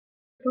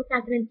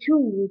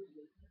2002.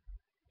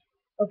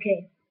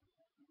 Okay,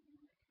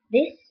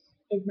 this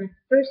is my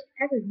first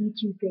ever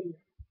YouTube video.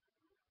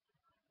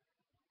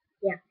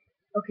 Yeah,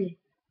 okay.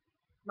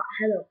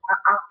 Hello,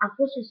 I'll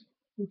first just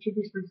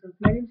introduce myself.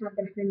 My name is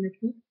Abdulrahman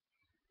Makki.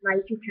 My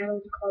YouTube channel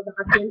is called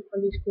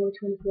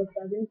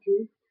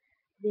Abdul_24/2002.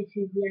 This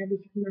is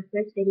basically my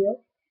first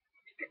video.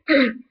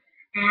 I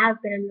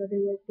have been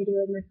another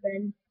video with my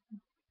friend,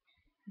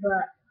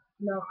 but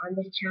not on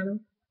this channel.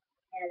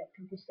 And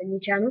this is a new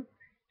channel.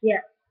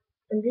 Yeah,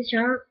 on this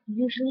channel,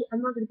 usually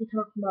I'm not gonna be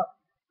talking about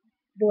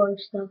boring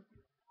stuff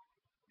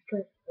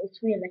because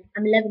it's weird. Like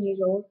I'm 11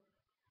 years old.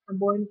 I'm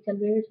born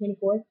December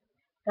 24th,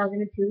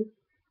 2002.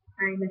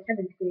 I'm a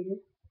seventh grader,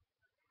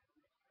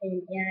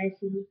 and yeah, I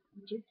see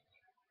Egypt.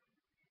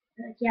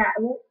 Yeah, I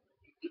won't.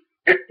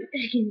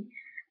 Excuse me.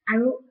 I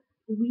won't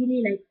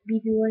really like be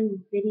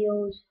doing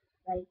videos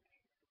like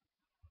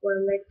where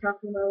like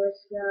talking about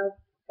this stuff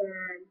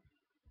and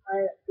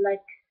I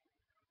like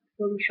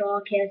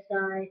Photoshop,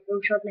 KSI.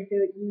 Photoshop my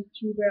favorite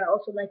YouTuber. I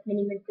also like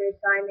Mini Minter,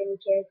 Simon,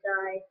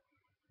 KSI,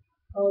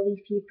 all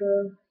these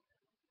people.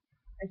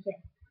 Okay.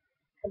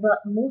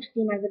 But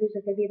mostly my videos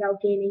are gonna be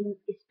about gaming,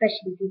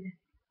 especially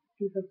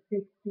FIFA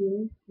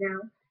 15 now.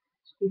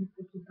 FIFA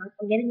 15 plus.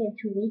 I'm getting it in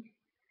 2 weeks.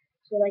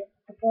 So like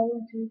the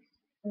following 2 weeks,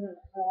 I'm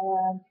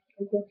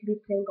going to be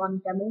playing on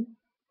demo.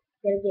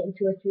 Gonna get in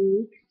 2 or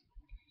 3 weeks.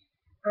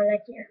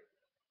 Like yeah,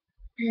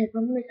 the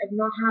problem is I do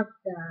not have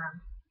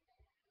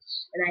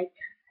like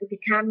the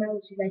camera,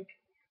 which is like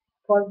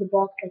part of the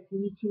box, like the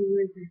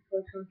YouTubers and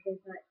first content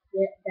that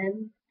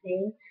them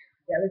playing.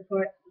 The other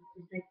part is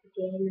just like the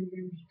game, and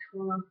then they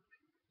talk.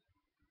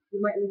 You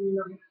might really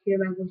not hear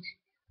my voice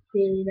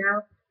clearly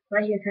now.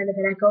 Might hear kind of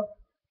an echo.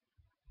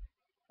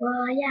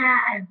 Well, yeah,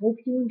 I hope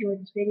you enjoyed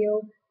this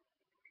video.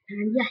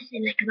 And yes,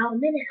 in like about a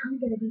minute, I'm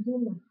gonna be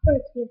doing my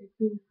first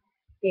favorite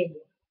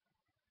video.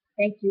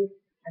 Thank you,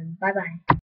 and bye bye.